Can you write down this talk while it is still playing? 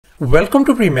Welcome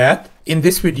to PreMath. In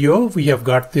this video, we have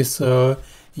got this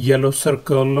yellow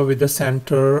circle with the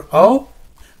center O,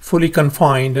 fully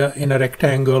confined in a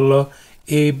rectangle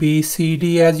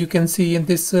ABCD, as you can see in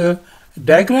this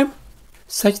diagram,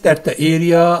 such that the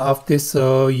area of this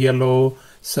yellow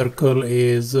circle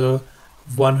is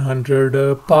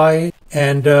 100 pi,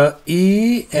 and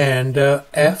E and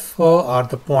F are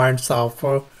the points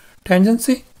of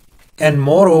tangency, and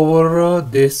moreover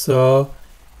this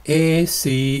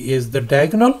AC is the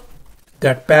diagonal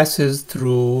that passes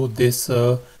through this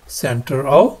center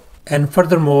O, and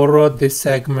furthermore this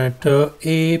segment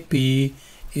AP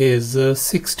is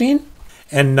 16.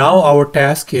 And now our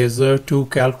task is to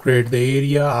calculate the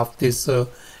area of this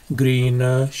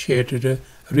green shaded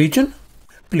region.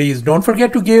 Please don't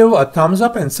forget to give a thumbs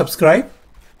up and subscribe.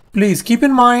 Please keep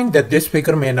in mind that this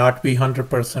figure may not be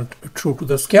 100% true to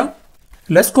the scale.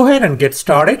 Let's go ahead and get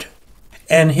started.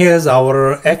 And here's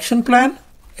our action plan.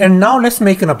 And now let's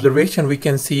make an observation. We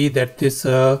can see that this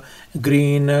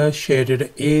green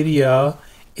shaded area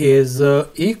is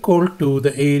equal to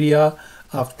the area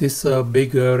of this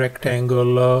big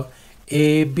rectangle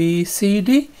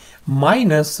ABCD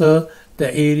minus the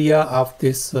area of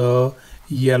this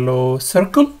yellow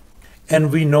circle. And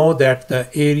we know that the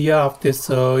area of this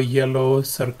yellow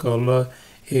circle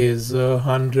is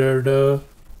 100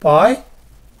 pi.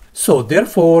 So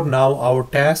therefore now our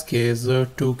task is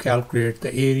to calculate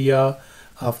the area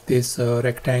of this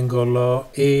rectangle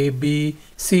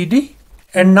ABCD.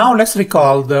 And now let's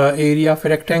recall the area of a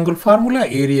rectangle formula.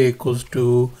 Area equals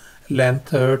to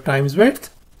length times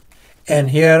width. And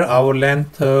here our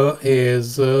length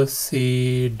is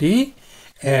CD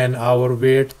and our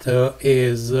width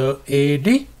is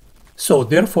AD. So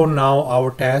therefore now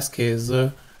our task is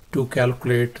to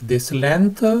calculate this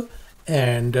length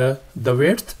and the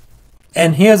width.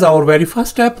 And here's our very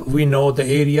first step. We know the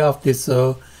area of this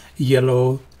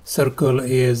yellow circle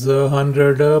is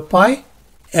 100 pi,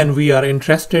 and we are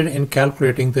interested in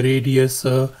calculating the radius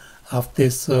of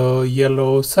this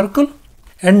yellow circle.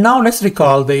 And now let's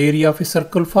recall the area of a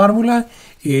circle formula.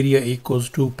 Area equals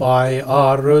to pi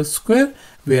r square,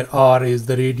 where r is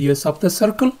the radius of the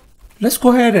circle. Let's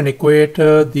go ahead and equate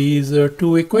these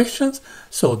two equations.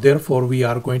 So therefore we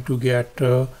are going to get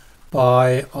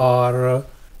pi r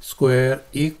square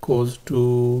equals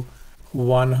to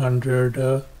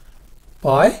 100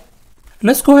 pi.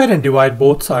 Let's go ahead and divide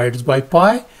both sides by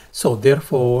pi. So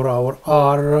therefore our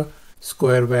r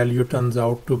square value turns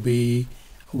out to be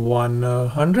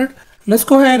 100. Let's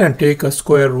go ahead and take a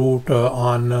square root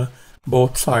on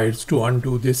both sides to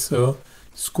undo this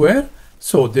square.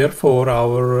 So therefore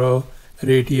our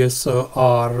radius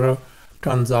r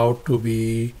turns out to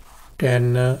be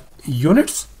 10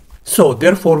 units. So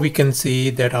therefore we can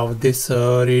see that this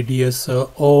radius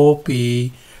OP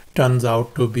turns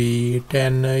out to be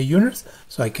 10 units.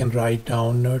 So I can write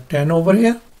down 10 over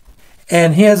here.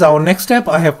 And here's our next step.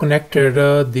 I have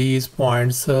connected these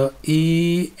points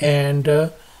E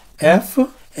and F,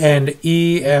 and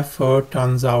EF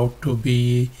turns out to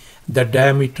be the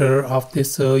diameter of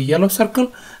this yellow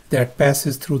circle that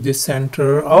passes through this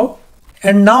center O.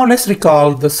 And now let's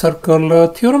recall the circle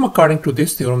theorem. According to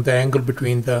this theorem, the angle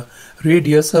between the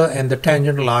radius and the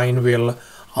tangent line will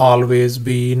always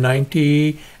be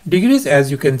 90 degrees, as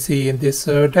you can see in this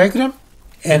diagram.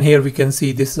 And here we can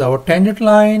see this is our tangent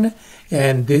line,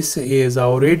 and this is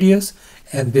our radius,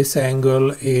 and this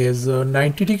angle is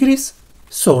 90 degrees.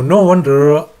 So no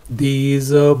wonder these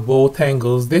both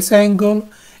angles, this angle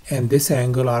and this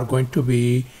angle, are going to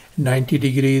be 90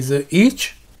 degrees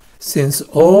each, since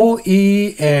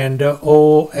OE and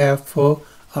OF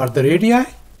are the radii.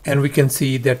 And we can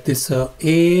see that this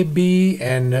AB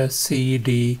and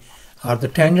CD are the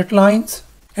tangent lines.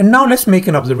 And now let's make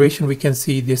an observation. We can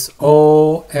see this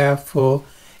OF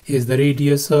is the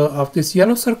radius of this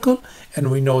yellow circle,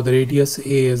 and we know the radius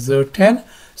is 10.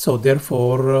 So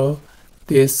therefore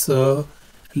this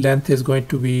length is going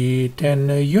to be 10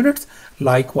 units.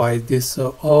 Likewise, this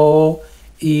OE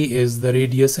is the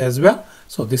radius as well.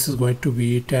 So this is going to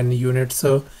be 10 units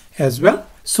as well.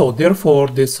 So therefore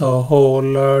this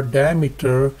whole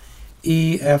diameter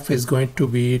EF is going to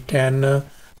be 10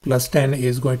 plus 10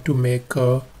 is going to make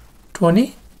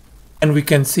 20. And we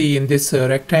can see in this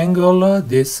rectangle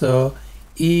this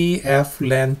EF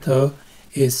length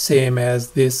is same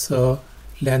as this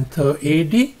length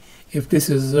AD. If this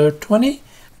is 20,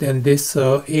 then this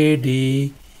AD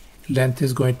length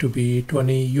is going to be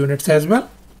 20 units as well.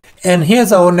 And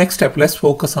here's our next step. Let's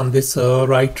focus on this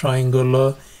right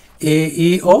triangle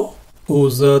AEO,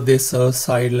 whose this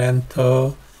side length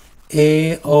AO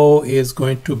is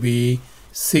going to be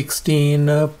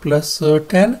 16 plus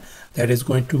 10. that is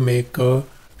going to make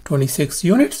 26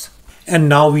 units. And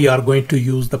now we are going to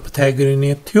use the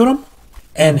Pythagorean theorem.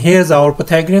 And here's our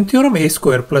Pythagorean theorem: a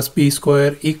square plus b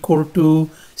square equal to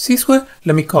c square.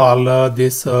 Let me call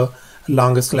this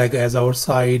longest leg as our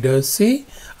side c.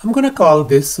 I'm going to call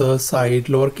this side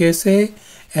lowercase a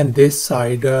and this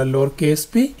side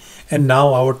lowercase b. And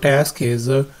now our task is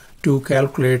to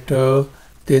calculate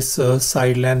this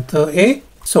side length a.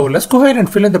 So let's go ahead and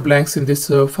fill in the blanks in this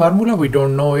formula. We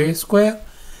don't know a square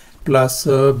plus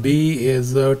b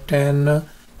is 10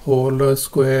 whole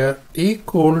square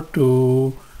equal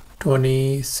to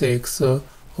 26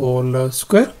 whole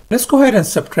square. Let's go ahead and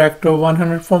subtract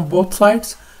 100 from both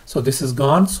sides. So this is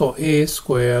gone. So a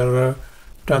square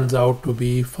turns out to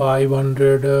be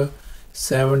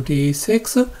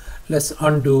 576. Let's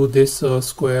undo this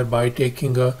square by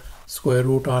taking a square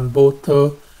root on both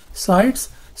sides.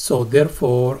 So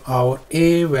therefore our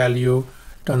a value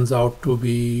turns out to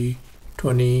be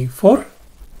 24.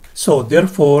 So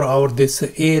therefore our this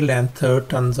a length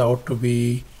turns out to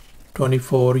be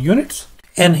 24 units.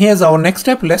 And here's our next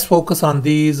step. Let's focus on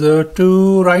these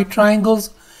two right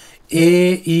triangles,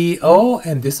 AEO,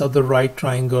 and this other right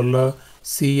triangle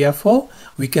CFO.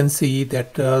 We can see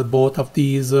that both of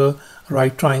these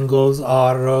right triangles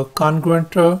are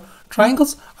congruent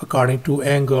triangles according to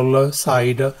angle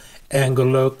side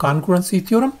angle congruency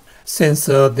theorem. Since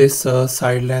this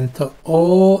side length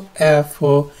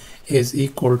OF is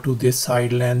equal to this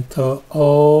side length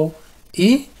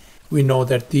OE, we know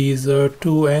that these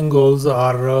two angles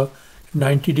are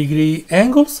 90-degree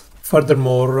angles.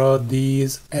 Furthermore,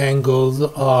 these angles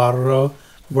are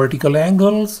vertical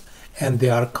angles and they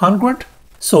are congruent.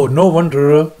 So no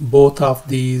wonder both of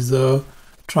these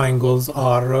triangles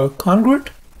are congruent.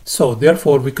 So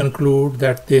therefore we conclude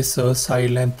that this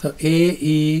side length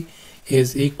AE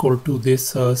is equal to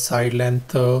this side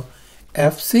length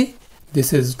FC.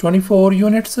 This is 24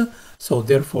 units. So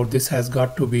therefore this has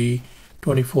got to be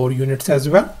 24 units as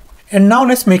well. And now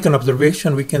let's make an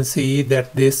observation. We can see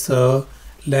that this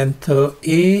length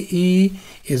AE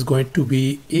is going to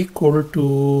be equal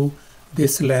to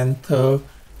this length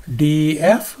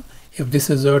DF. If this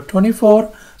is 24,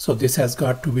 so this has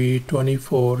got to be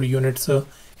 24 units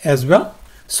as well.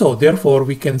 So therefore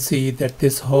we can see that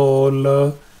this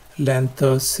whole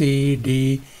length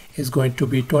CD is going to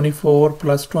be 24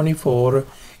 plus 24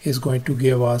 is going to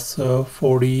give us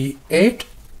 48.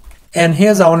 And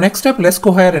here's our next step. Let's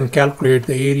go ahead and calculate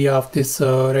the area of this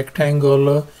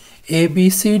rectangle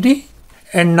ABCD.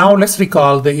 And now let's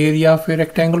recall the area of a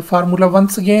rectangle formula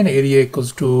once again. Area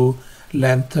equals to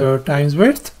length times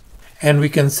width. And we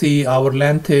can see our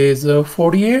length is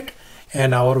 48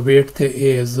 and our width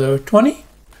is 20.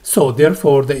 So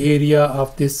therefore the area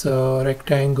of this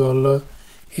rectangle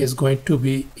is going to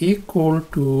be equal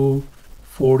to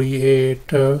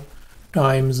 48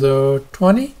 times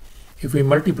 20. If we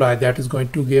multiply, that is going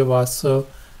to give us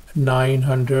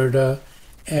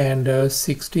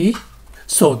 960.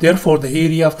 So therefore the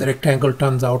area of the rectangle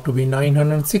turns out to be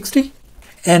 960.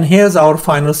 And here's our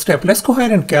final step. Let's go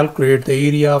ahead and calculate the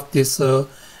area of this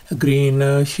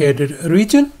green shaded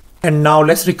region. And now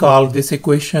let's recall this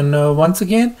equation once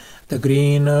again. The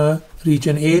green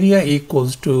region area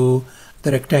equals to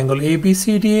the rectangle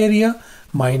ABCD area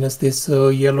minus this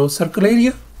yellow circle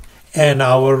area. And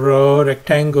our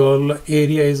rectangle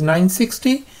area is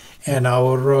 960 and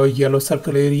our yellow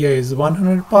circle area is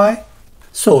 100 pi.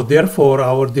 So therefore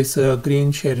our this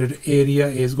green shaded area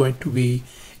is going to be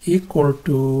equal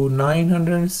to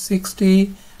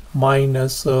 960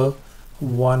 minus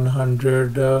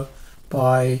 100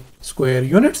 pi square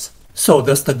units. So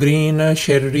thus the green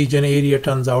shaded region area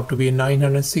turns out to be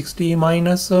 960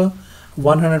 minus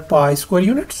 100 pi square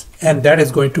units, and that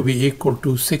is going to be equal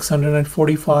to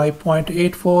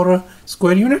 645.84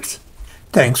 square units.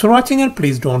 Thanks for watching, and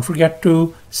please don't forget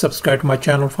to subscribe to my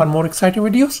channel for more exciting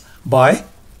videos. Bye.